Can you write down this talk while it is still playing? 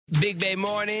Big Bay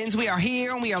Mornings. We are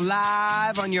here and we are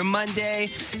live on your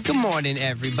Monday. Good morning,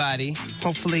 everybody.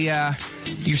 Hopefully,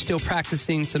 you're still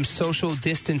practicing some social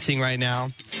distancing right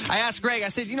now. I asked Greg, I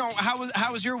said,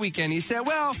 how was your weekend? He said,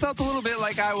 well, felt a little bit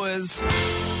like I was...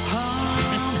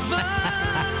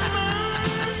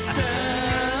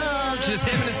 Just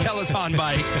him and his Peloton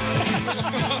bike.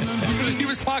 He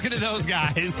was talking to those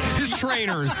guys, his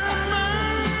trainers.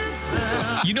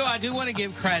 I do want to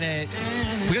give credit,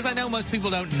 because I know most people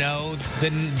don't know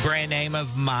the brand name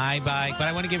of my bike, but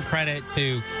I want to give credit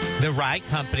to the right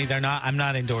company. I'm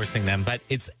not endorsing them, but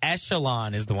it's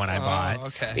Echelon is the one I bought.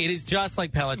 Okay. It is just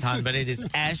like Peloton, but it is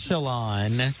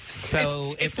Echelon.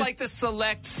 So it's like the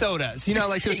Select sodas.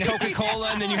 Like there's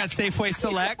Coca-Cola and then you had Safeway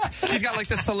Select. He's got like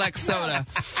the Select soda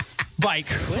bike.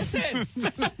 Listen,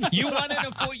 you want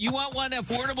one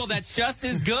affordable that's just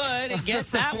as good, and get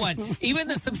that one. Even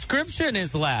the subscription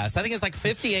is less. I think it's like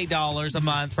 $58 a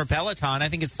month for Peloton. I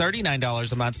think it's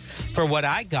 $39 a month for what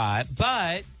I got.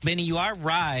 But, Benny, you are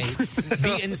right.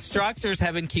 The instructors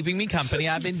have been keeping me company.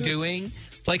 I've been doing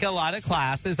like a lot of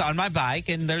classes on my bike,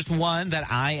 and there's one that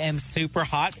I am super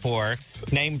hot for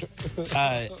named...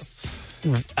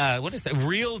 what is that?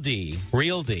 Real D.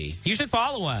 You should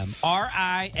follow him.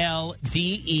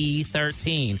 RILDE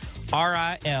 13.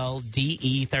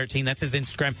 RILDE 13. That's his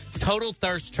Instagram. Total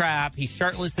thirst trap. He's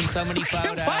shirtless in so many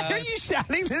photos. Why are you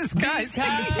shouting this guy's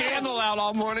handle out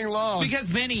all morning long? Because,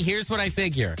 Benny, here's what I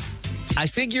figure. I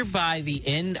figure by the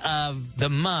end of the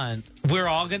month, we're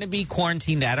all going to be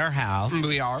quarantined at our house.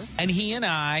 We are. And he and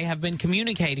I have been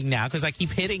communicating now, because I keep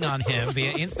hitting on him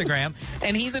via Instagram.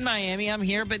 And he's in Miami. I'm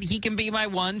here, but he can be my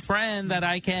one friend that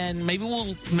I can. Maybe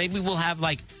we'll have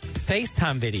like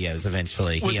FaceTime videos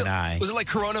eventually. Was it like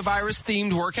coronavirus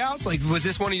themed workouts? Like, was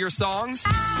this one of your songs?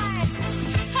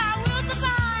 I will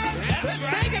survive. Let's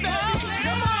take it, baby.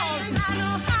 Come on.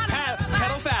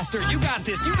 Pedal faster. You got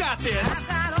this.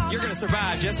 You're going to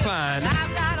survive just fine.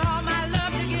 I've got all my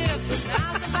love to give.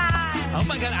 I'll survive. Oh,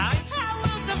 my God. I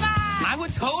will survive. I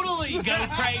would totally go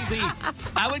crazy.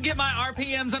 I would get my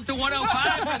RPMs up to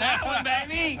 105 for that one,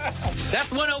 baby. That's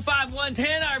 105,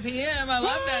 110 RPM. I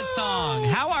love that song.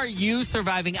 How are you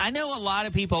surviving? I know a lot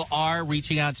of people are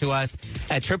reaching out to us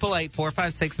at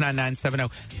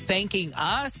 888-456-9970, thanking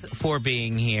us for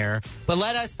being here. But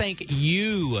let us thank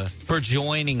you for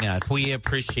joining us. We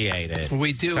appreciate it.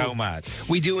 We do. So much.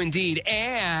 We do indeed.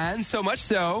 And so much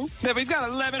so that we've got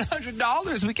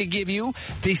 $1,100 we could give you.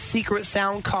 The Secret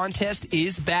Sound Contest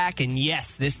is back. And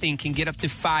yes, this thing can get up to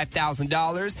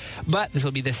 $5,000. But this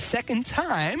will be the second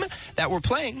time that we're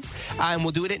playing. And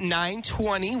we'll do it at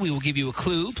 9:20. We will give you a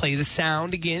clue. Play the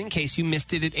sound again in case you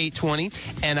missed it at 8:20.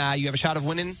 And you have a shot of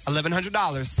winning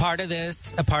 $1,100. Part of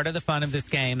the fun of this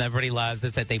game that everybody loves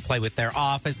is that they play with their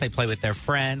office, they play with their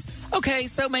friends. Okay,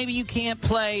 so maybe you can't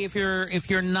play if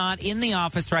you're not in the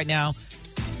office right now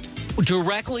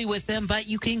directly with them, but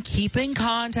you can keep in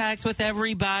contact with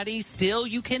everybody. Still,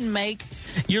 you can make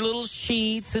your little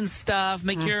sheets and stuff.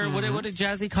 Make your what did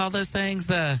Jazzy call those things?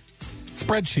 The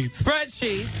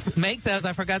Spreadsheets. Make those.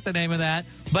 I forgot the name of that.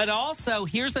 But also,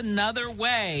 here's another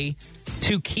way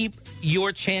to keep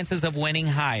your chances of winning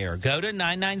higher. Go to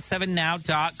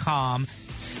 997now.com.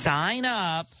 Sign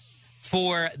up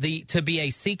to be a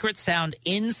Secret Sound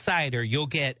Insider. You'll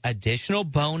get additional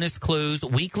bonus clues,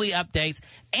 weekly updates,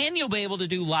 and you'll be able to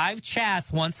do live chats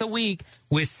once a week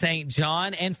with St.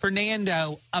 John and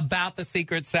Fernando about the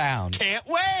Secret Sound. Can't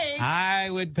wait! I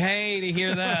would pay to hear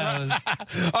those.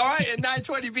 All right, at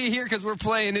 9:20, be here because we're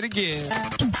playing it again.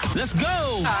 Let's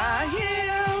go!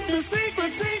 I am the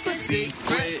secret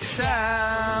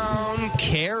sound.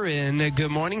 Karen.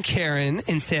 Good morning, Karen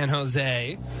in San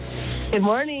Jose. Good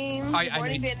morning. Good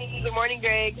morning, Benny. Good morning,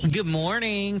 Greg. Good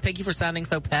morning. Thank you for sounding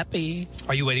so peppy.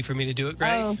 Are you waiting for me to do it,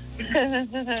 Greg? Oh. Karen!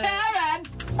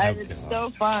 It's so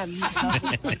fun.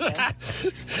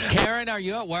 Karen, are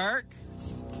you at work?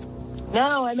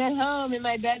 No, I'm at home in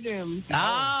my bedroom.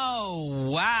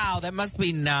 Oh, wow. That must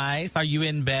be nice. Are you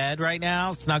in bed right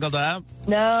now, snuggled up?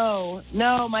 No,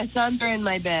 my sons are in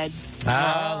my bed.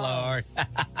 Oh, Lord.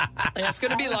 It's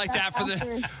going to be like that for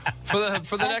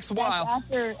the next while.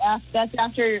 That's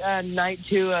after night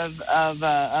 2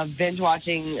 of binge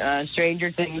watching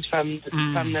Stranger Things from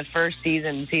the first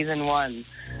season 1.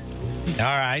 All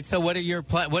right. So what are your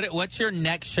what's your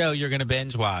next show you're going to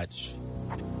binge watch?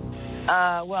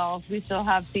 Well, we still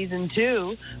have season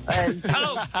 2 and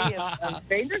season 3 of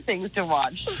Stranger Things to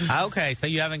watch. Okay, so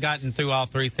you haven't gotten through all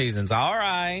 3 seasons. All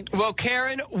right. Well,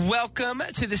 Karen, welcome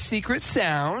to the Secret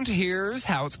Sound. Here's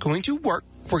how it's going to work.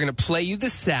 We're going to play you the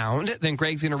sound. Then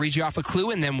Greg's going to read you off a clue,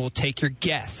 and then we'll take your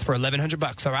guess for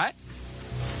 $1,100. All right?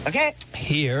 Okay.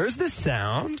 Here's the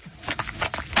sound.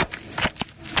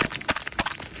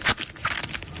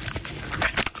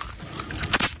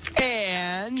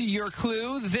 And your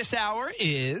clue this hour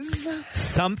is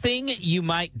something you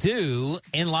might do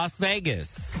in Las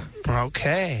Vegas.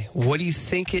 okay. What do you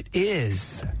think it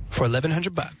is for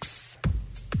 $1,100?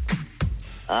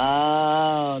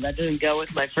 Oh, that doesn't go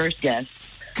with my first guess.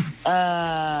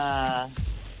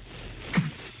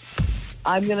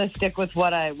 I'm gonna stick with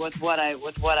what I was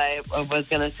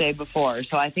gonna say before.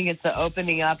 So I think it's the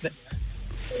opening up.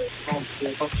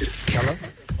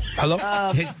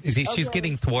 Hello. She's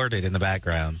getting thwarted in the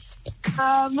background.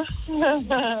 I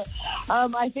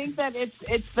think that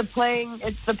it's the playing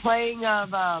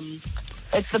of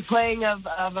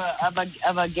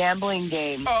a gambling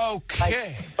game.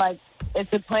 Okay. Like it's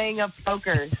the playing of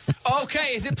poker.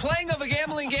 Okay, is it playing of a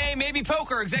gambling game? Maybe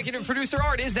poker. Executive producer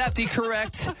Art, is that the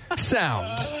correct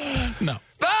sound? No.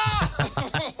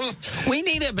 Ah! We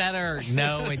need a better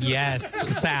no and yes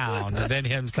sound than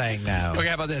him saying no. Okay,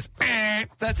 how about this?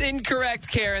 That's incorrect,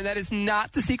 Karen. That is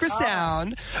not the secret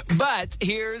sound. But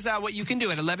here's what you can do.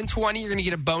 At 11:20, you're going to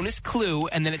get a bonus clue.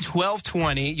 And then at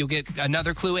 12:20, you'll get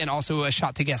another clue and also a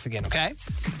shot to guess again, okay?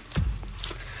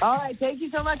 All right, thank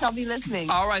you so much. I'll be listening.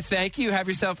 All right, thank you. Have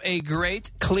yourself a great,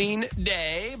 clean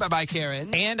day. Bye-bye,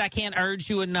 Karen. And I can't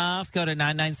urge you enough. Go to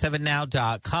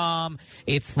 997now.com.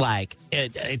 It's like,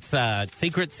 it's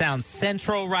Secret Sound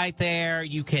Central right there.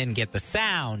 You can get the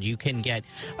sound. You can get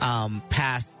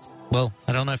past, well,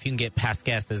 I don't know if you can get past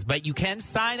guesses, but you can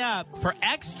sign up for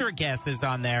extra guesses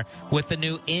on there with the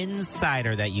new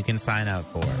Insider that you can sign up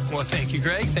for. Well, thank you,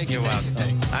 Greg. Thank you. You're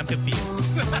welcome. I'm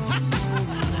confused.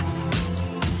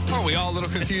 Aren't we all a little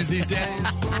confused these days?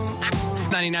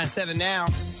 99.7 now.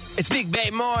 It's Big Bay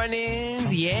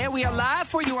Mornings. Yeah, we are live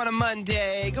for you on a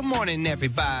Monday. Good morning,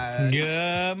 everybody.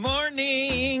 Good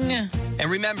morning.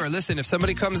 And remember, listen, if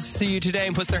somebody comes to you today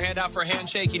and puts their hand out for a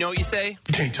handshake, you know what you say?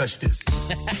 You can't touch this.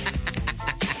 You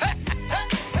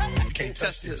can't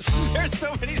touch this. There's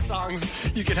so many songs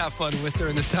you could have fun with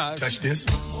during this time. Touch this.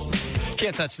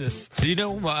 Can't touch this. Do you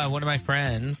know one of my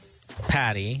friends,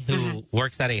 Patty, who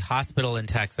works at a hospital in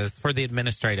Texas for the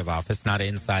administrative office, not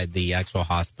inside the actual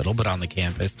hospital, but on the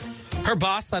campus. Her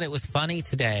boss thought it was funny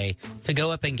today to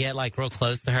go up and get like real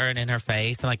close to her and in her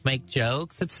face and like make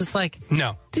jokes. It's just like,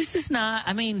 no, this is not,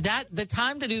 I mean, that the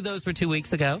time to do those were 2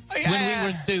 weeks ago when we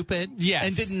were stupid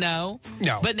and didn't know.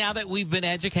 No. But now that we've been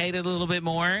educated a little bit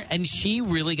more, and she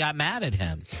really got mad at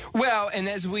him. Well, and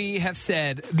as we have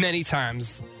said many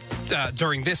times,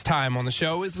 during this time on the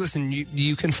show is, listen,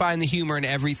 you can find the humor in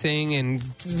everything and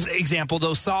example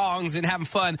those songs and having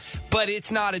fun, but it's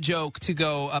not a joke to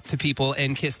go up to people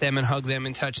and kiss them and hug them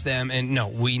and touch them. And no,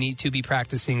 we need to be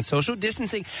practicing social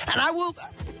distancing. And I was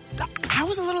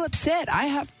a little upset. I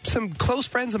have some close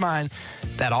friends of mine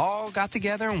that all got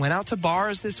together and went out to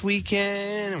bars this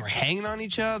weekend and were hanging on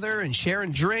each other and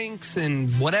sharing drinks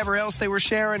and whatever else they were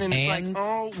sharing. And it's like,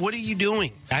 oh, what are you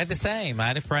doing? I had the same. I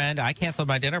had a friend. I canceled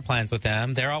my dinner plans with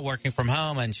them. They're all working from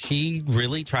home, and she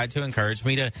really tried to encourage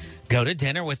me to go to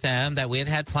dinner with them that we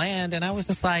had planned. And I was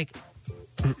just like,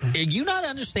 are you not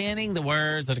understanding the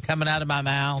words that are coming out of my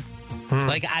mouth?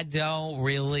 Like, I don't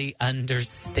really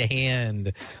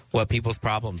understand what people's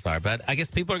problems are. But I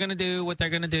guess people are going to do what they're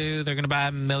going to do. They're going to buy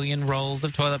 1 million rolls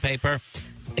of toilet paper.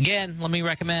 Again, let me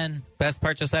recommend, best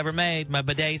purchase ever made, my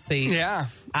bidet seat. Yeah.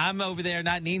 I'm over there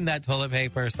not needing that toilet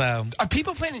paper, so. Are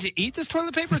people planning to eat this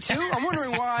toilet paper, too? I'm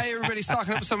wondering why everybody's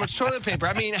stocking up so much toilet paper.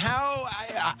 I mean, how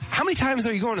many times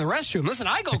are you going to the restroom? Listen,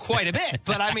 I go quite a bit,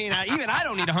 but I mean, even I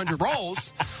don't need 100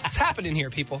 rolls. What's happening here,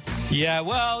 people? Yeah,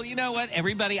 well, you know what,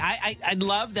 everybody, I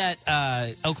love that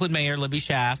Oakland Mayor Libby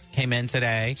Schaaf came in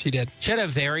today. She did. She had a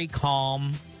very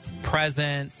calm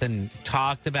presence and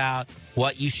talked about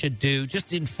what you should do.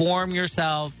 Just inform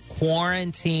yourself,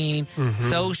 quarantine,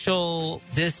 social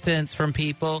distance from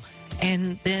people,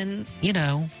 and then, you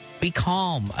know, be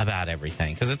calm about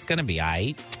everything because it's going to be all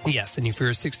right. Yes, and if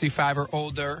you're 65 or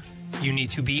older, you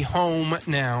need to be home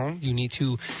now. You need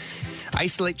to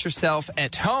isolate yourself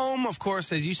at home. Of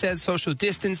course, as you said, social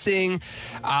distancing.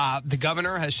 The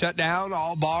governor has shut down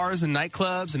all bars and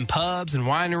nightclubs and pubs and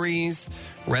wineries.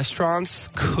 Restaurants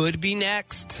could be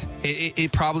next.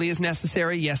 It probably is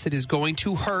necessary. Yes, it is going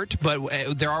to hurt, but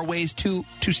there are ways to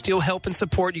still help and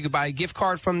support. You could buy a gift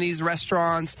card from these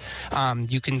restaurants.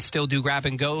 You can still do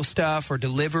grab-and-go stuff or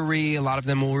delivery. A lot of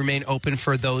them will remain open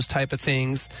for those type of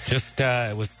things. Just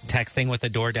was texting with a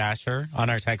DoorDasher on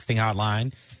our texting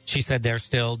hotline. She said they're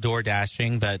still door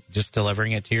dashing, but just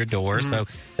delivering it to your door. So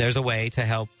there's a way to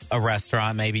help a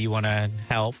restaurant. Maybe you want to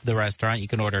help the restaurant. You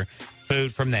can order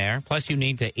food from there. Plus, you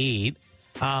need to eat.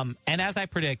 And as I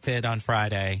predicted on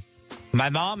Friday, my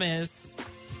mom is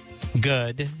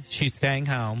good. She's staying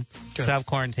home, Good.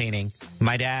 self-quarantining.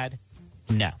 My dad,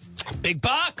 no. Big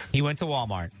buck. He went to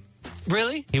Walmart.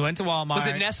 Really? He went to Walmart. Was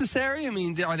it necessary? I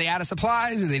mean, are they out of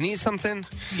supplies? Do they need something?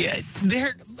 Yeah,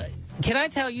 can I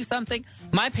tell you something?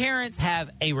 My parents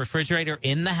have a refrigerator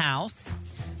in the house.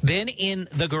 Then in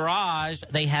the garage,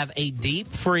 they have a deep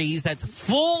freeze that's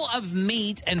full of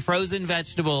meat and frozen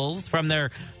vegetables from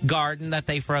their garden that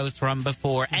they froze from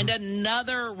before, and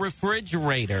another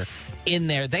refrigerator in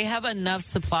there. They have enough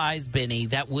supplies, Benny,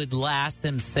 that would last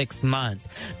them 6 months.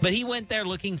 But he went there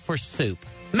looking for soup.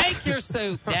 Make your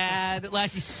soup, Dad.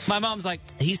 Like, my mom's like,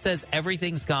 he says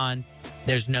everything's gone.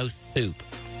 There's no soup.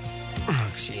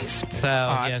 Oh, jeez. So,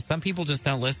 yeah, some people just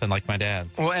don't listen, like my dad.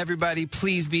 Well, everybody,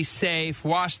 please be safe.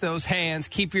 Wash those hands.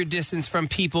 Keep your distance from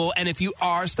people. And if you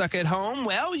are stuck at home,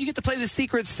 well, you get to play the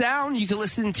secret sound. You can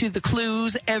listen to the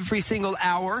clues every single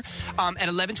hour. At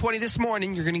 11:20 this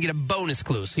morning, you're going to get a bonus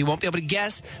clue. So you won't be able to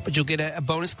guess, but you'll get a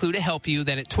bonus clue to help you.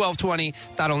 Then at 12:20,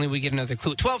 not only will we get another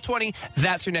clue at 12:20,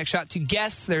 that's your next shot to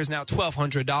guess. There's now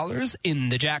 $1,200 in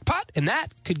the jackpot, and that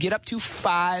could get up to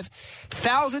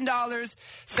 $5,000.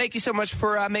 Thank you so much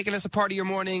for making us a part of your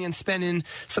morning and spending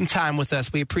some time with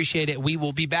us. We appreciate it. We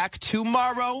will be back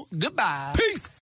tomorrow. Goodbye. Peace.